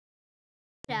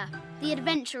The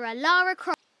adventurer Lara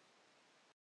Croft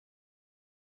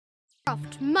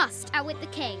must outwit the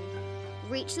king,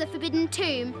 reach the Forbidden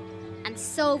Tomb, and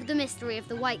solve the mystery of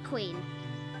the White Queen.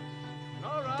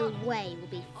 The way will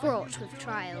be fraught with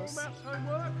trials.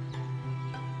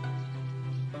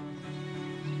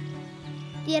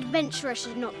 The adventurer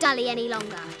should not dally any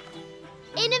longer.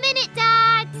 In a minute,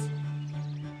 Dad!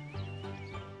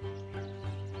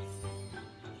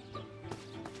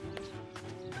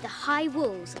 The high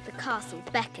walls of the castle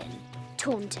beckon,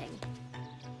 taunting.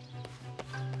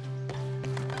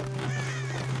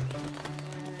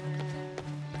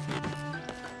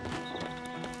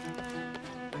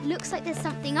 Looks like there's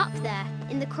something up there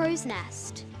in the crow's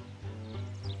nest.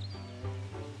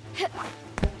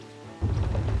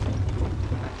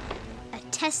 A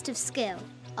test of skill.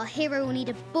 Our hero will need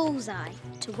a bullseye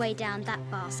to weigh down that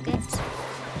basket.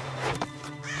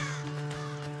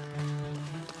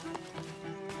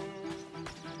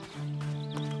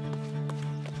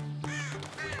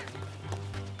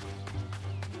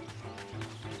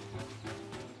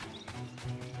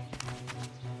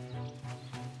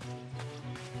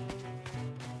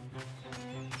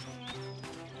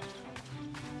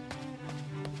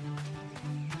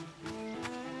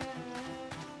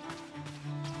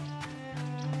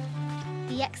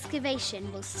 The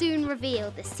excavation will soon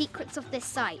reveal the secrets of this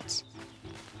site.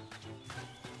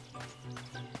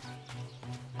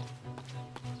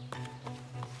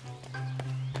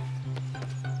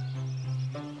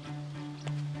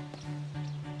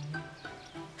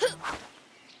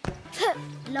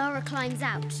 Lara climbs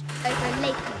out over a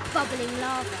lake of bubbling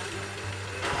lava.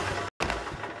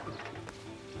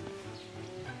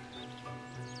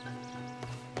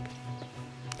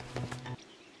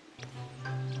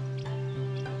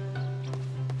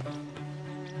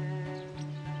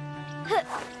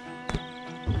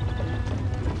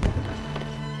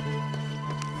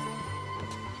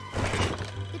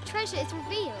 The treasure is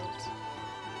revealed.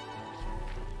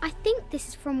 I think this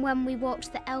is from when we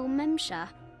walked the El Memsha.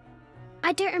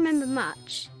 I don't remember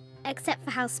much, except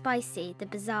for how spicy the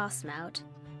bazaar smelled.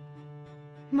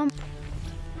 Mum.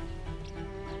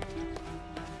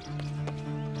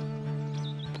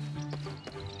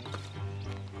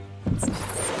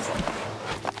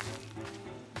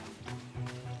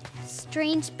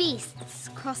 Strange beasts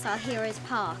cross our hero's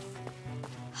path.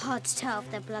 Hard to tell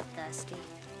if they're bloodthirsty.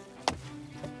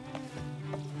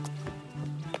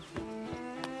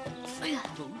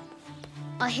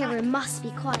 Our hero must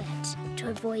be quiet to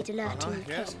avoid alerting the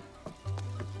king.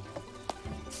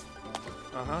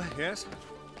 Yes.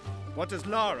 What does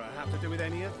Lara have to do with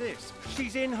any of this?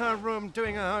 She's in her room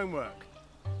doing her homework.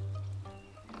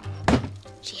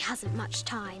 She hasn't much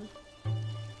time.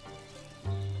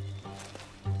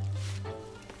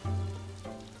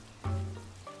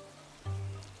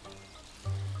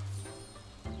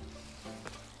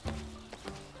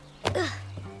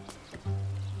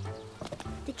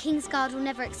 The Kingsguard will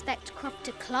never expect Croft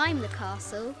to climb the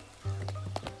castle.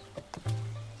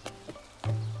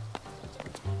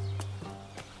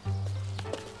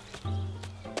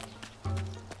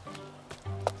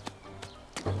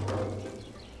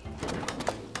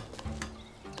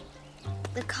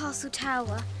 The castle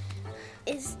tower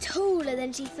is taller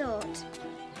than she thought.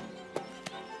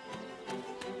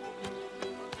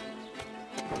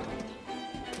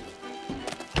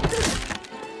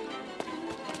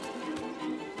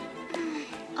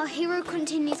 Our hero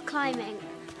continues climbing,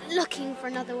 looking for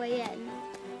another way in.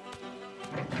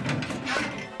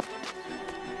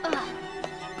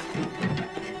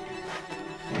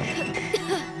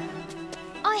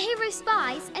 Our hero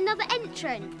spies another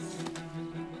entrance.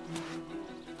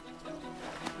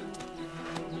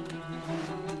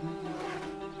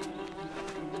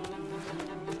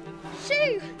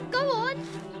 Shoo! Go on!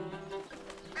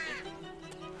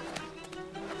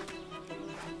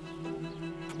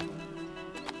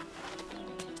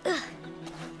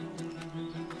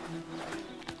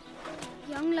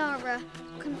 Young Lara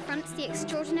confronts the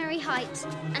extraordinary height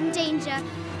and danger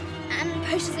and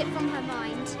pushes it from her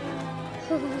mind.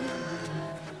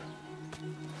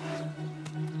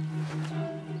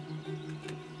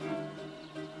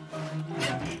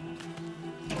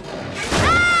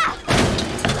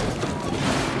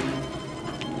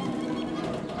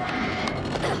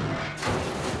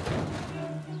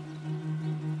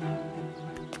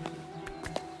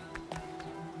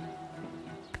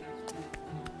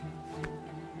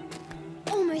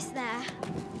 Almost there.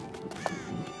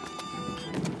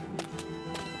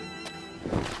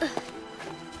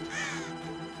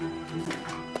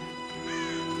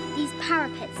 These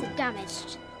parapets are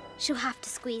damaged. She'll have to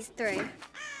squeeze through.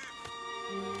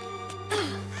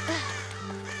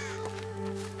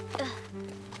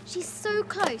 She's so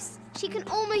close. She can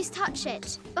almost touch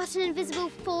it. But an invisible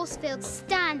force field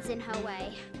stands in her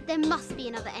way. There must be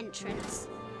another entrance.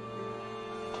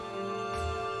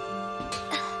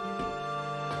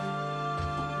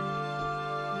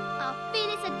 Our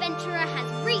fearless adventurer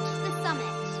has reached the summit.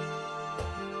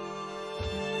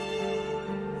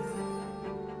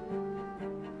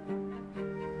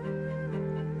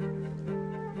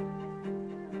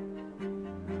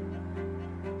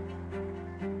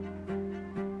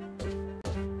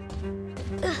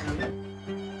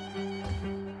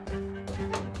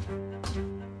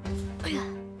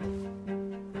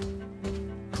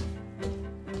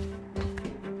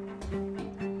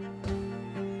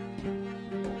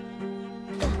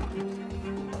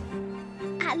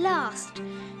 At last,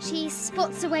 she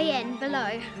spots a way in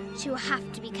below. She will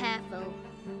have to be careful.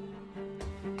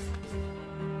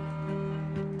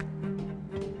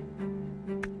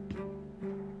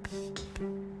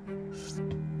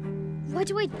 Why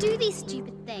do I do these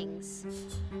stupid things?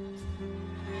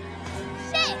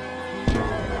 Shit!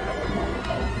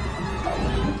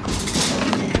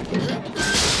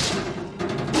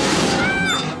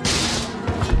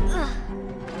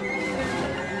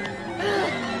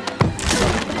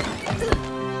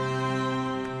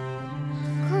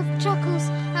 Croft chuckles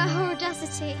at her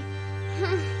audacity.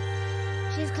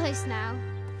 She's close now.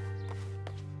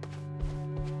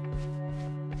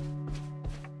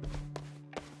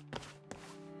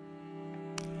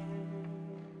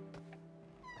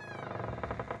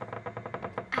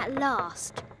 At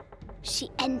last, she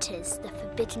enters the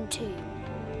Forbidden Tomb.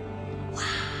 Wow!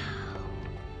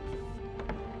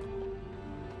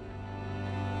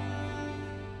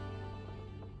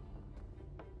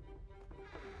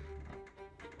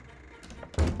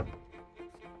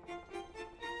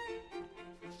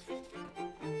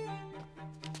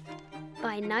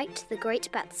 By night, the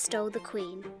great bat stole the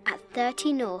queen at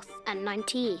 30 north and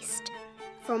 90 east.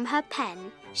 From her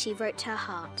pen, she wrote her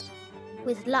heart.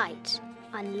 With light,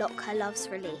 unlock her love's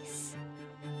release.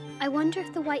 I wonder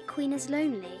if the White Queen is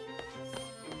lonely.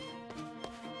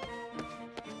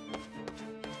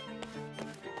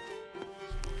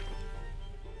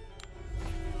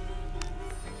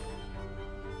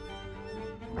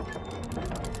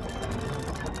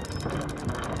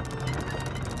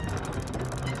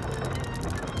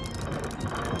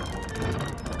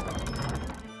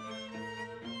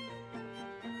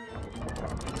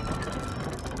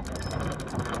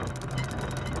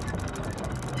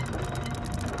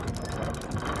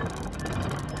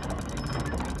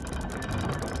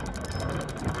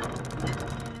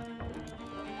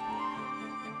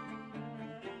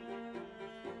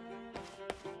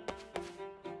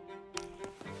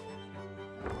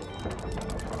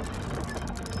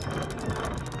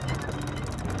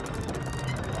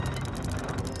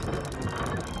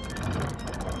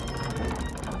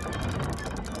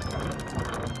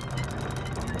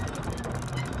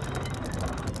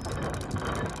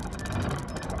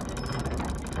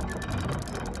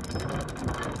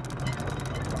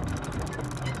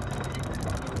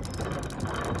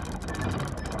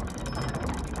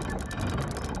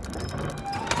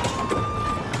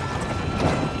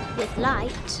 With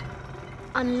light,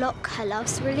 unlock her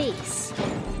love's release.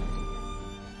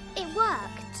 It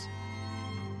worked.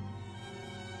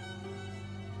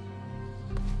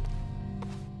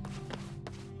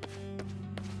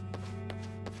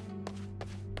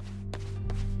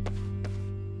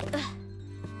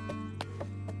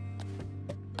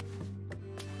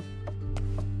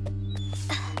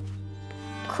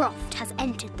 Croft has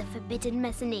entered the forbidden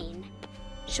mezzanine.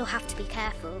 She'll have to be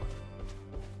careful.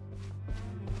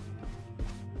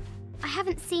 I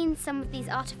haven't seen some of these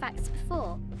artifacts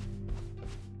before.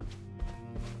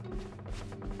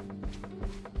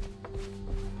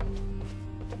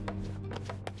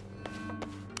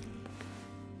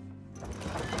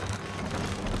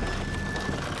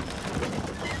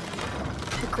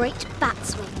 The great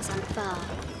bat's wings unfurl.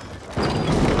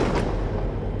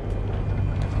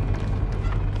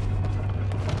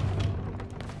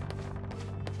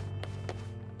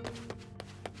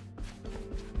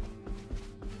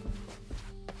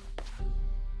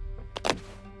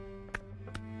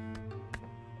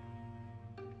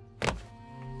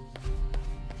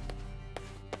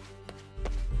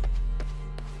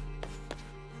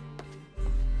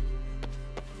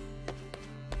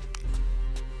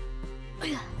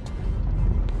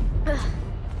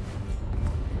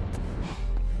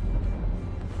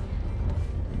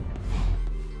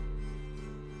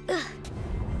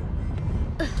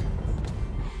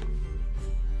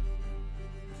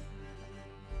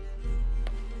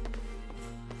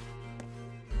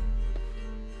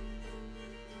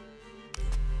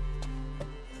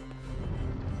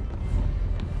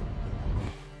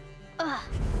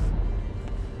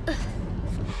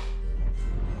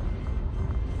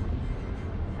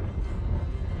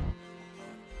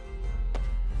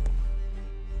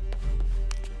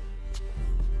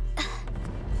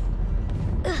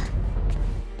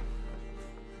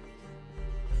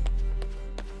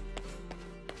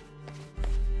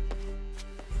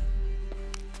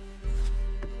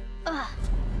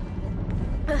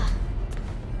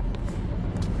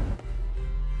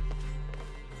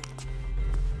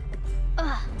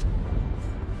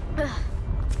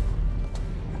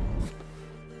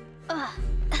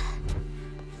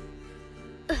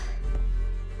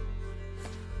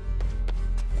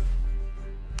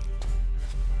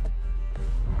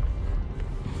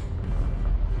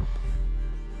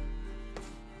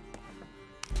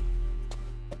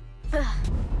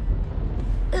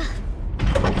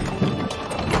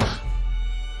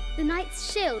 The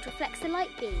knight's shield reflects the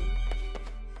light beam.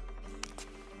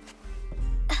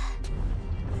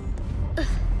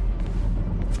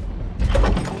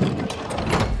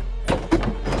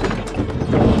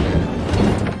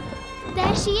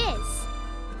 There she is!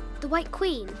 The White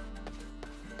Queen.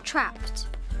 Trapped.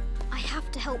 I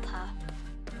have to help her.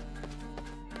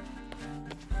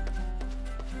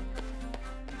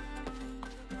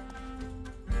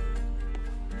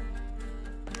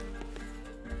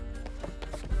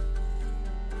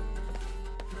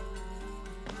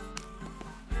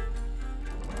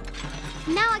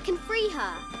 Now I can free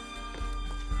her.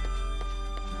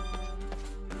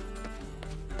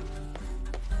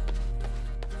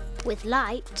 With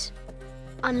light,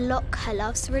 unlock her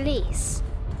love's release.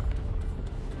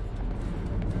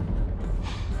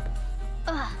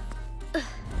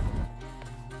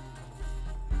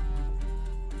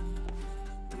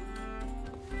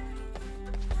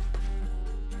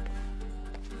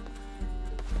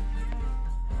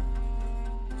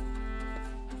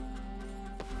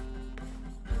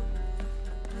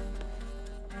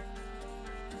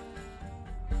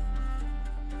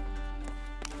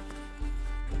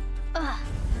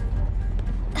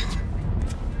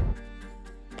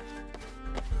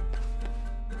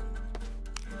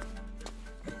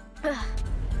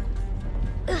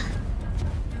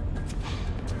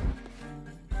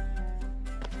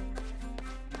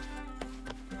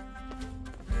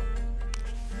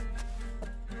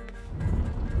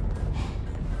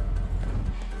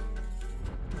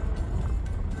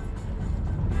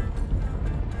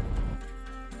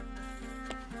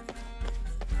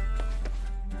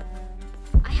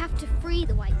 I have to free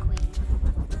the White Queen.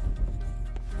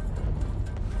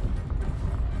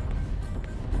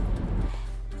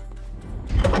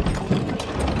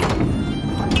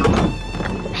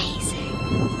 Amazing.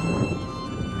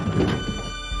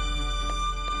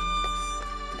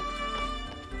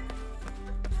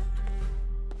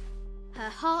 Her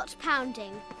heart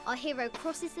pounding, our hero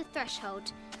crosses the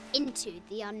threshold into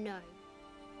the unknown.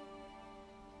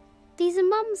 These are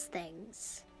Mum's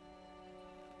things.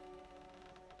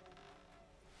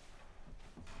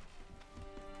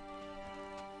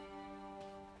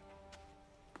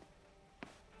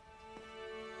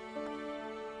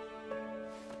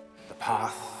 The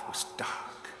path was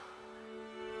dark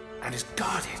and is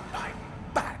guarded by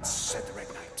bats, said the Red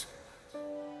Knight.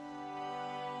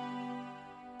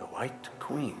 The White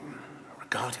Queen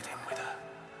regarded him with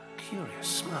a curious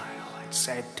smile and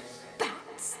said,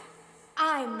 Bats!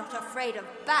 I'm not afraid of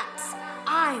bats.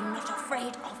 I'm not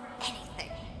afraid of anything.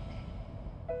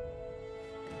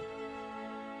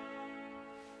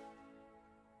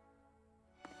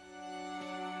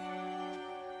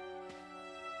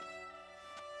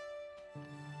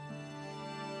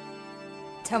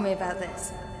 Tell me about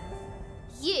this.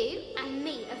 You and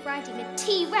me are riding a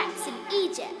T-Rex in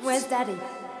Egypt. Where's Daddy?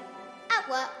 At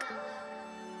work.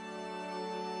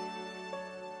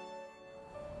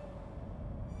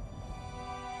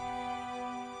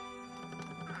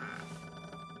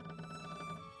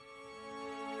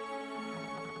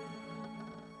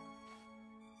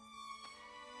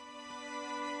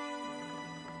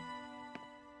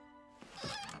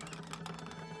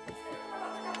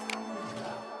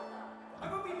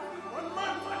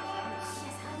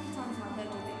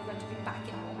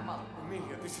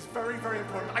 Amelia, this is very, very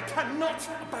important. I cannot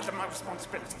abandon my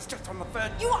responsibilities just on the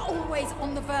verge. You are always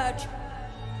on the verge.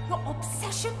 Your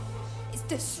obsession is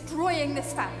destroying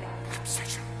this family.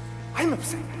 Obsession. I'm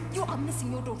upset. You are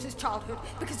missing your daughter's childhood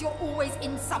because you're always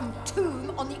in some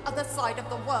tomb on the other side of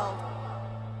the world.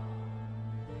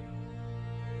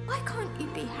 Why can't you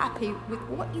be happy with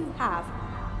what you have?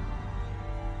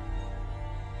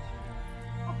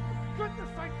 Oh, for goodness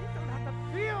sake, you don't have to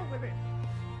deal with it!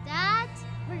 Dad?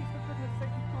 Please, for goodness sake,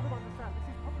 you've got to understand. This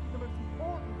is probably the most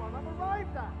important one I've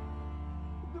arrived at.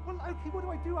 Well, okay,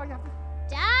 what do? I have to...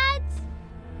 Dad?